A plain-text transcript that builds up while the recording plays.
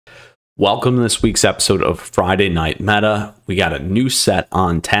Welcome to this week's episode of Friday Night Meta. We got a new set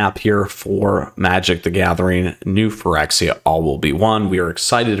on tap here for Magic the Gathering, new Phyrexia, all will be one. We are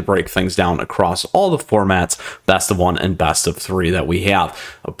excited to break things down across all the formats, best of one and best of three that we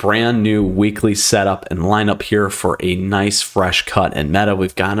have. A brand new weekly setup and lineup here for a nice fresh cut in meta.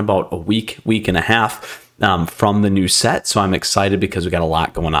 We've gotten about a week and a half from the new set, so I'm excited because we got a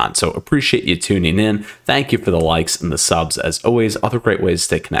lot going on. So appreciate you tuning in. Thank you for the likes and the subs as always. Other great ways to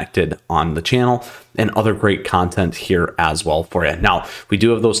stay connected on the channel and other great content here as well for you. Now, we do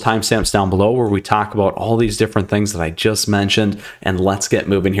have those timestamps down below where we talk about all these different things that I just mentioned, and let's get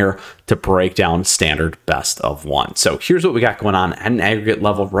moving here to break down standard best of one. So here's what we got going on at an aggregate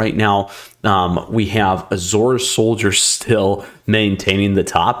level right now. We have Azor's Soldier still maintaining the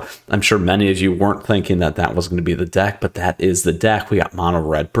top. I'm sure many of you weren't thinking that that was going to be the deck, but that is the deck. We got Mono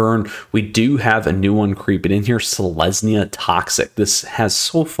Red Burn. We do have a new one creeping in here, Selesnya Toxic. This has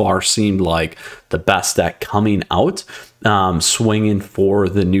so far seemed like the best deck coming out, swinging for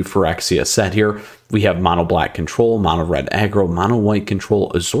the new Phyrexia set here. We have Mono Black Control, Mono Red Aggro, Mono White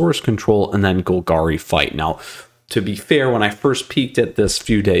Control, Azor's Control, and then Golgari Fight. Now, to be fair, when I first peeked at this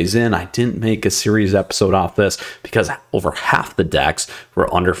few days in, I didn't make a series episode off this because over half the decks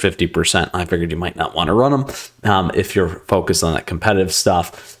were under 50%. I figured you might not want to run them if you're focused on that competitive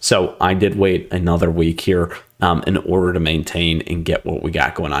stuff. So I did wait another week here in order to maintain and get what we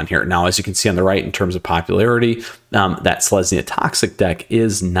got going on here. Now, as you can see on the right, in terms of popularity, that Selesnya Toxic deck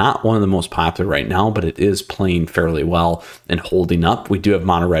is not one of the most popular right now, but it is playing fairly well and holding up. We do have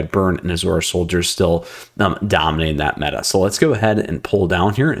Mono Red Burn and Azor Soldier still dominating that meta. So let's go ahead and pull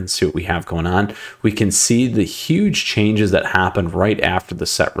down here and see what we have going on. We can see the huge changes that happened right after the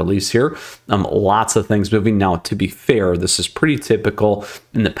set release here. Lots of things moving. Now, to be fair, this is pretty typical.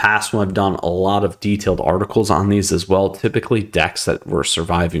 In the past, when I've done a lot of detailed articles on these as well, typically decks that were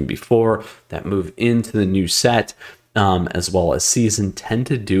surviving before that move into the new set as well as season tend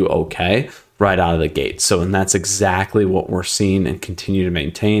to do okay right out of the gate. So, and that's exactly what we're seeing and continue to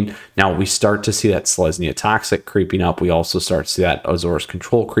maintain. Now, we start to see that Selesnya Toxic creeping up. We also start to see that Azor's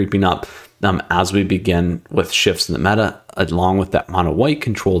Control creeping up as we begin with shifts in the meta, along with that Mono White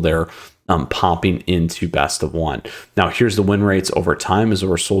Control there popping into best of one. Now, here's the win rates over time.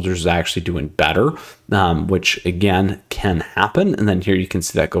 Azor Soldiers is actually doing better, which again can happen. And then here you can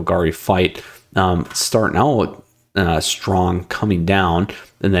see that Golgari Fight starting out strong, coming down,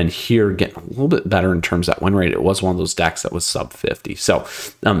 and then here getting a little bit better in terms of that win rate. It was one of those decks that was sub 50. So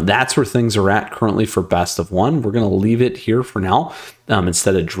that's where things are at currently for best of one. We're going to leave it here for now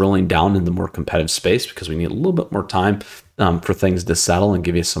instead of drilling down in the more competitive space because we need a little bit more time for things to settle and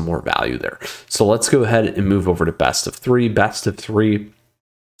give you some more value there. So let's go ahead and move over to best of three. Best of three,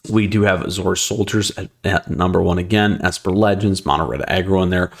 we do have Azor Soldiers at number one again. Esper Legends, Mono Red Aggro in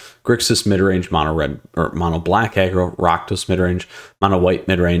there. Grixis midrange, Mono Red or Mono Black Aggro, Rakdos midrange, Mono White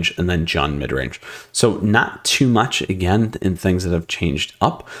midrange, and then Jund midrange. So not too much again in things that have changed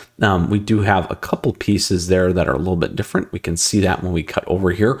up. We do have a couple pieces there that are a little bit different. We can see that when we cut over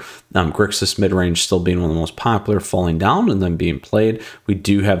here. Grixis midrange still being one of the most popular, falling down and then being played. We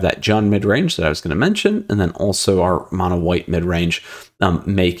do have that Jund midrange that I was going to mention, and then also our Mono White midrange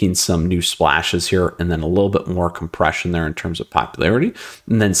making some new splashes here, and then a little bit more compression there in terms of popularity.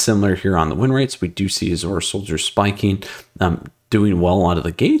 And then similar here on the win rates, we do see Azor Soldier spiking, doing well out of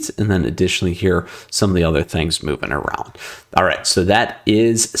the gates, and then additionally here, some of the other things moving around. All right, so that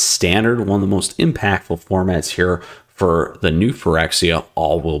is standard, one of the most impactful formats here for the new Phyrexia.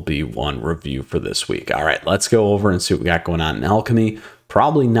 All will be one review for this week. All right, let's go over and see what we got going on in Alchemy.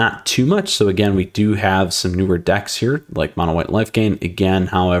 Probably not too much. So again, we do have some newer decks here, like Mono White Life Gain. Again,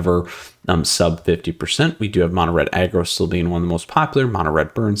 however, sub 50%. We do have Mono Red Aggro still being one of the most popular. Mono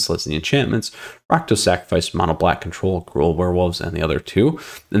Red Burn, Selesnya Enchantments, Rakdos Sacrifice, Mono Black Control, Gruul Werewolves, and the other two.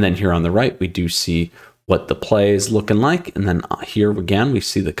 And then here on the right, we do see what the play is looking like. And then here again, we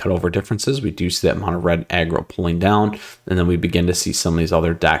see the cutover differences. We do see that Mono Red Aggro pulling down, and then we begin to see some of these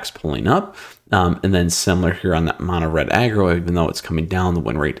other decks pulling up. And then similar here on that Mono Red Aggro, even though it's coming down, the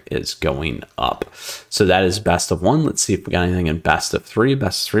win rate is going up. So that is best of one. Let's see if we got anything in best of three.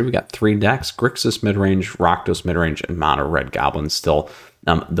 Best of three, we got three decks: Grixis midrange, Rakdos midrange, and Mono Red Goblin still.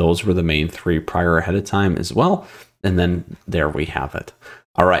 Those were the main three prior ahead of time as well. And then there we have it.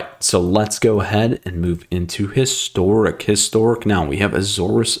 All right, so let's go ahead and move into historic. Now we have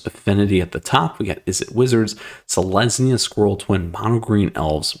Azor's Affinity at the top. We got Izzet Wizards, Selesnya Squirrel Twin, Mono Green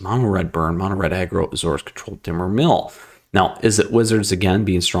Elves, Mono Red Burn, Mono Red Aggro, Azor's Control, Dimmer Mill. Now, is it Wizards again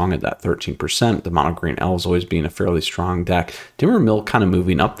being strong at that 13%? The mono green elves always being a fairly strong deck. Dimmer Mill kind of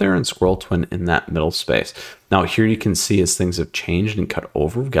moving up there, and Squirrel Twin in that middle space. Now here you can see as things have changed and cut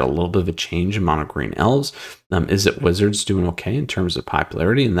over, we've got a little bit of a change in mono green elves. Is it Wizards doing okay in terms of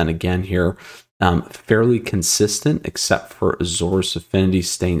popularity? And then again here, fairly consistent, except for Azor's Affinity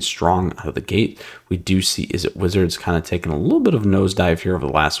staying strong out of the gate. We do see Is It Wizards kind of taking a little bit of a nosedive here over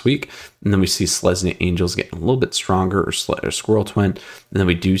the last week. And then we see Selesnya Angels getting a little bit stronger, or Squirrel Twin. And then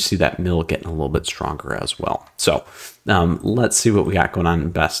we do see that mill getting a little bit stronger as well. So let's see what we got going on in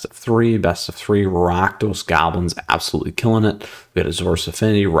best of three. Best of three, Rakdos Goblins absolutely killing it. We got Azor's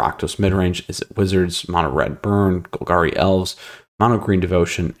Affinity, Rakdos Midrange, Is It Wizards, Mono Red Burn, Golgari Elves, Mono Green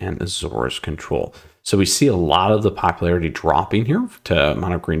Devotion, and Azor's Control. So we see a lot of the popularity dropping here to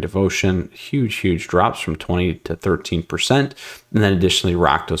Mono Green Devotion. Huge drops from 20 to 13%. And then additionally,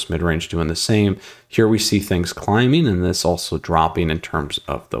 Rakdos Midrange doing the same. Here we see things climbing, and this also dropping in terms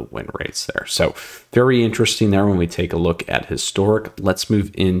of the win rates there. So very interesting there when we take a look at historic. Let's move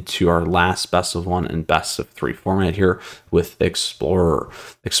into our last best of one and best of three format here with Explorer.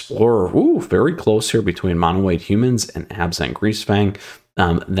 Explorer, ooh, very close here between Mono White Humans and Abzan Greasefang.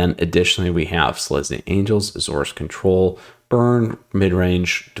 Then additionally, we have Selesnya Angels, Azor's Control, Burn,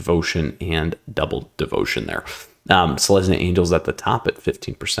 Midrange, Devotion, and Double Devotion there. Selesnya Angels at the top at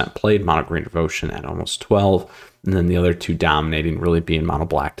 15% played, Mono Green Devotion at almost 12, and then the other two dominating really being Mono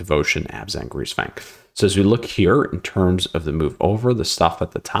Black Devotion, Abzan Greasefang. So as we look here in terms of the move over, the stuff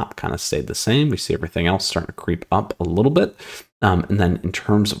at the top kind of stayed the same. We see everything else starting to creep up a little bit. And then in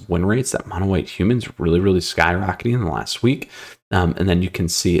terms of win rates, that Mono White Humans really skyrocketing in the last week. And then you can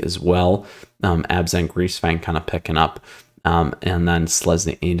see as well, Abzan Greasefang kind of picking up, and then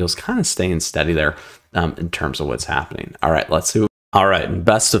Selesnya Angels kind of staying steady there in terms of what's happening. All right, let's see. All right, in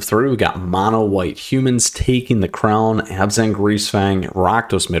best of three, we got Mono White Humans taking the crown, Abzan Greasefang,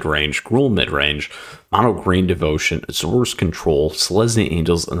 Rakdos Midrange, Gruul Midrange, Mono Green Devotion, Azor's Control, Selesnya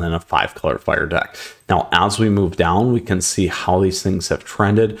Angels, and then a 5-color fire deck. Now, as we move down, we can see how these things have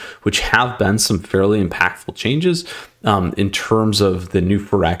trended, which have been some fairly impactful changes. In terms of the new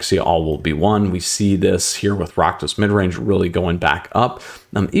Phyrexia All Will Be One, we see this here with Rakdos Midrange really going back up.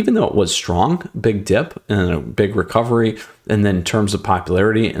 Even though it was strong, big dip and a big recovery. And then in terms of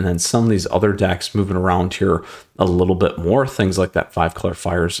popularity, and then some of these other decks moving around here a little bit more, things like that 5-color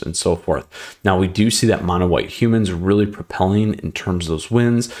fires and so forth. Now we do see that Mono White Humans really propelling in terms of those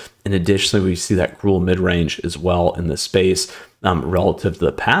wins. And additionally, we see that Gruul Midrange as well in this space. Relative to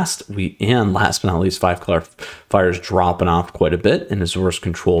the past, and last but not least, 5-color fires dropping off quite a bit, and Azor's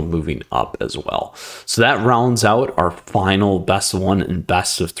Control moving up as well. So that rounds out our final best of one and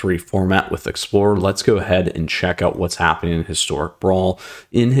best of three format with Explorer. Let's go ahead and check out what's happening in Historic Brawl.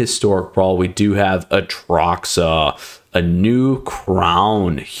 In Historic Brawl, we do have Atraxa, a new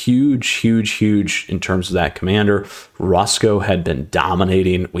crown, huge in terms of that commander. Rusko had been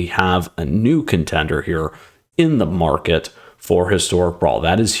dominating. We have a new contender here in the market for Historic Brawl.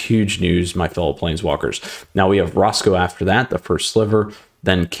 That is huge news, my fellow Planeswalkers. Now we have Rusko after that, the first sliver,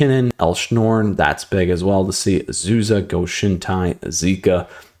 then Kinnan, Elshnorn, that's big as well to see, Azusa, Goshintai, Azika,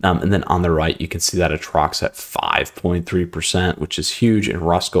 and then on the right, you can see that Atraxa at 5.3%, which is huge, and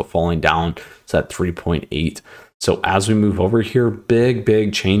Rusko falling down to that 3.8. So as we move over here,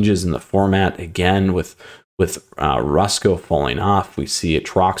 big changes in the format, again, with Rusko falling off, we see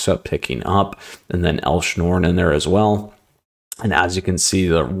Atraxa picking up, and then Elshnorn in there as well. And as you can see,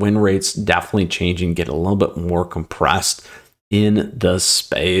 the win rates definitely changing, get a little bit more compressed in the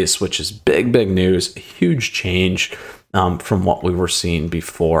space, which is big news, huge change from what we were seeing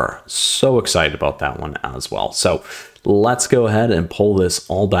before. So excited about that one as well. So let's go ahead and pull this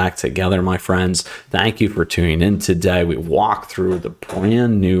all back together, my friends. Thank you for tuning in today. We walked through the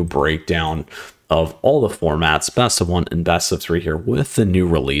brand new breakdown of all the formats, best of one and best of three here with the new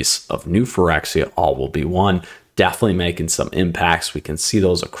release of new Phyrexia All Will Be One. Definitely making some impacts. We can see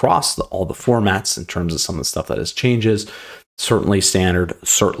those across all the formats in terms of some of the stuff that has changes. Certainly standard,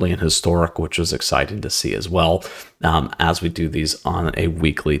 certainly in historic, which was exciting to see as well, as we do these on a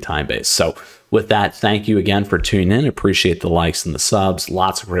weekly time base. So with that, thank you again for tuning in. Appreciate the likes and the subs.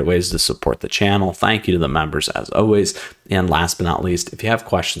 Lots of great ways to support the channel. Thank you to the members as always. And last but not least, if you have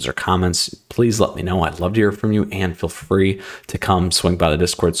questions or comments, please let me know. I'd love to hear from you, and feel free to come swing by the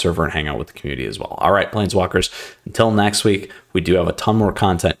Discord server and hang out with the community as well. All right, Planeswalkers, until next week, we do have a ton more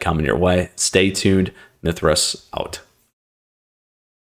content coming your way. Stay tuned. Mythras out.